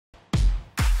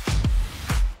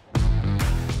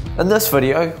In this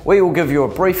video, we will give you a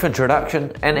brief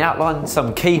introduction and outline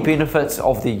some key benefits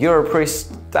of the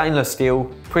Europress stainless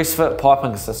steel Pressfit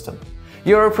piping system.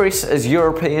 Europress is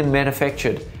European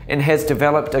manufactured and has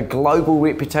developed a global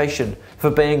reputation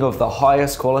for being of the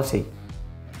highest quality.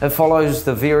 It follows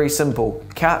the very simple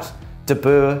cut,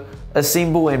 debur,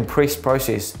 assemble and press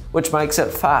process, which makes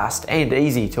it fast and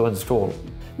easy to install.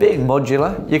 Being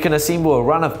modular, you can assemble a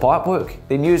run of pipework,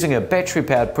 then using a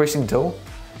battery-powered pressing tool,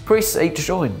 press each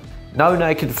joint. No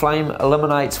naked flame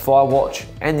eliminates fire watch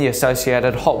and the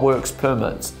associated hot works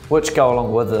permits, which go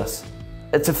along with this.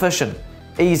 It's efficient,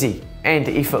 easy and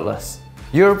effortless.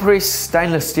 Europress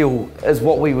stainless steel is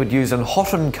what we would use in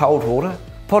hot and cold water,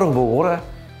 potable water,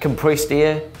 compressed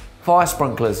air, fire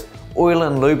sprinklers, oil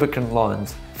and lubricant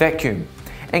lines, vacuum,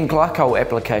 and glycol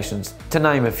applications, to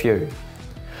name a few.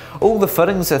 All the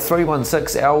fittings are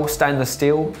 316L stainless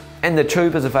steel, and the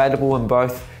tube is available in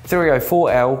both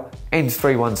 304L and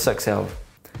 316L.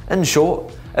 In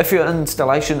short, if your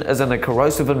installation is in a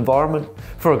corrosive environment,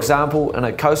 for example in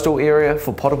a coastal area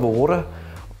for potable water,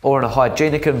 or in a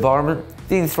hygienic environment,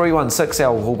 then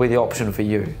 316L will be the option for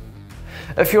you.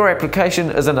 If your application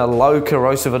is in a low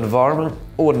corrosive environment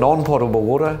or non-potable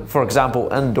water, for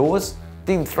example indoors,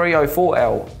 then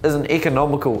 304L is an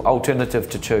economical alternative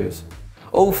to choose.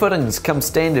 All fittings come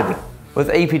standard with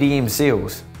EPDM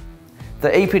seals. The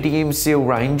EPDM seal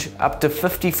range up to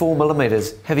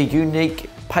 54mm have a unique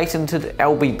patented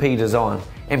LBP design,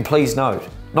 and please note,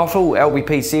 not all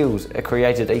LBP seals are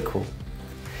created equal.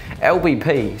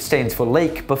 LBP stands for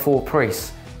leak before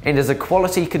press and is a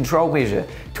quality control measure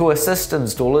to assist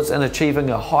installers in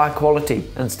achieving a high quality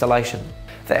installation.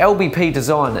 The LBP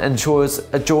design ensures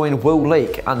a joint will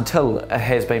leak until it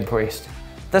has been pressed.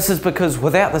 This is because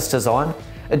without this design,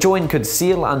 a joint could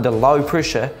seal under low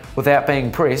pressure without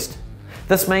being pressed.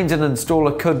 This means an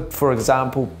installer could, for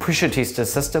example, pressure test a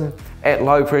system at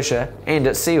low pressure and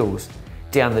it seals.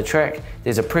 Down the track,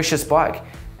 there's a pressure spike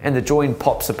and the joint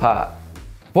pops apart.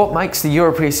 What makes the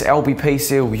Europress LBP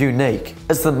seal unique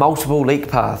is the multiple leak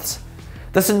paths.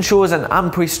 This ensures an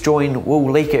unpressed joint will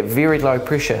leak at very low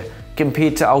pressure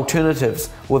compared to alternatives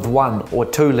with 1 or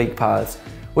 2 leak paths,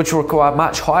 which require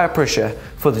much higher pressure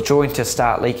for the joint to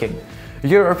start leaking.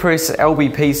 Europress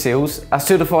LBP seals are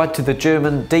certified to the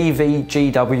German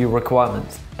DVGW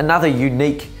requirements, another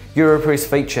unique Europress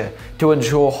feature to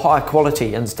ensure high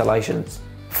quality installations.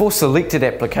 For selected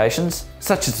applications,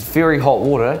 such as very hot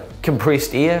water,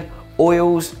 compressed air,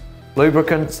 oils,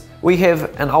 lubricants, we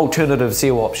have an alternative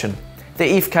seal option, the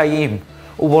FKM,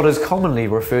 or what is commonly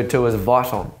referred to as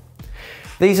Viton.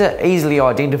 These are easily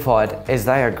identified as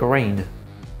they are green.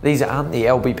 These aren't the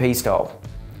LBP style.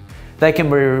 They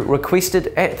can be requested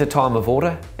at the time of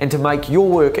order, and to make your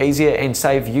work easier and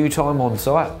save you time on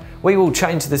site, we will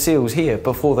change the seals here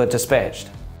before they're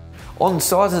dispatched. On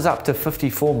sizes up to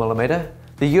 54mm,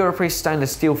 the Europress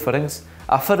stainless steel fittings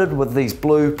are fitted with these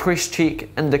blue press check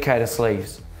indicator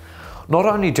sleeves. Not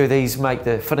only do these make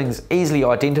the fittings easily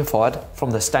identified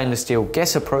from the stainless steel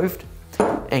gas approved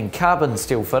and carbon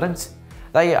steel fittings,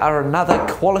 they are another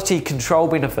quality control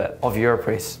benefit of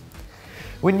Europress.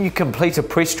 When you complete a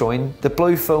press joint, the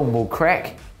blue film will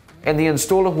crack and the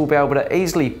installer will be able to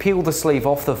easily peel the sleeve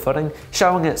off the fitting,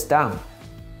 showing it's done.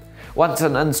 Once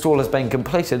an install has been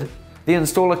completed, the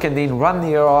installer can then run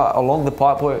their eye along the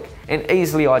pipework and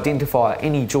easily identify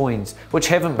any joints which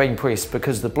haven't been pressed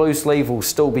because the blue sleeve will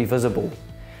still be visible.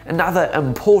 Another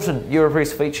important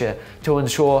Europress feature to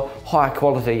ensure high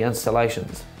quality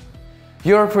installations.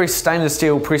 Europress stainless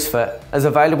steel press fit is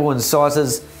available in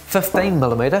sizes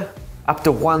 15mm up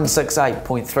to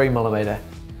 168.3mm.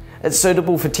 It's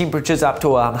suitable for temperatures up to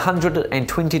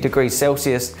 120 degrees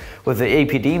Celsius with the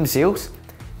EPDM seals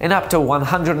and up to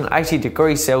 180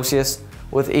 degrees Celsius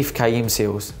with FKM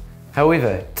seals.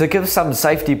 However, to give some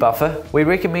safety buffer, we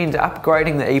recommend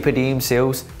upgrading the EPDM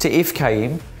seals to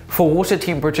FKM for water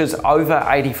temperatures over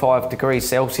 85 degrees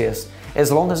Celsius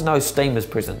as long as no steam is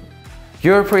present.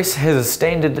 Europress has a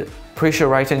standard pressure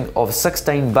rating of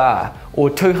 16 bar or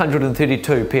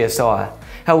 232 psi,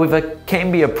 however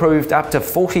can be approved up to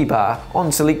 40 bar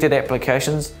on selected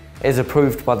applications as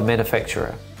approved by the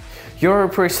manufacturer.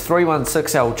 Europress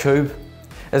 316L tube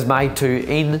is made to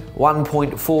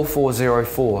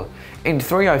N1.4404 and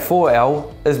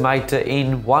 304L is made to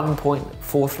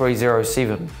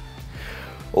N1.4307.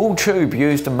 All tube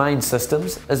used in main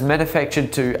systems is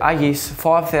manufactured to AS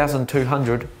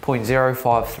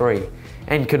 5200.053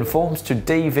 and conforms to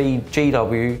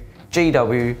DVGW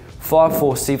GW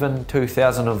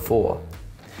 547-2004.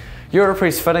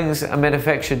 Europress fittings are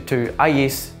manufactured to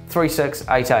AS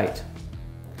 3688.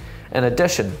 In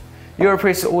addition,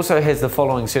 Europress also has the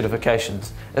following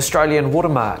certifications: Australian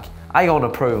Watermark, AON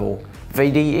approval,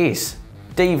 VDS,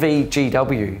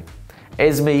 DVGW,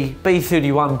 ASME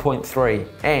B31.3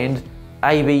 and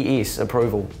ABS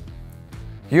approval.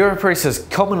 Europress is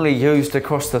commonly used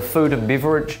across the food and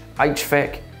beverage,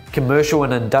 HVAC, commercial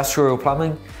and industrial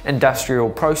plumbing,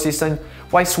 industrial processing,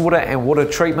 wastewater and water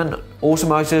treatment,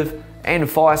 automotive and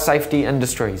fire safety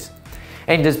industries,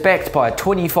 and is backed by a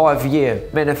 25-year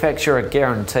manufacturer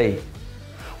guarantee.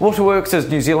 Waterworks is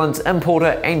New Zealand's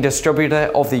importer and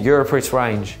distributor of the Europress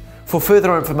range. For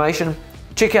further information,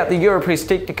 check out the Europress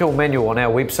technical manual on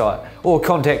our website or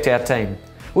contact our team.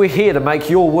 We're here to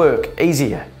make your work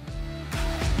easier.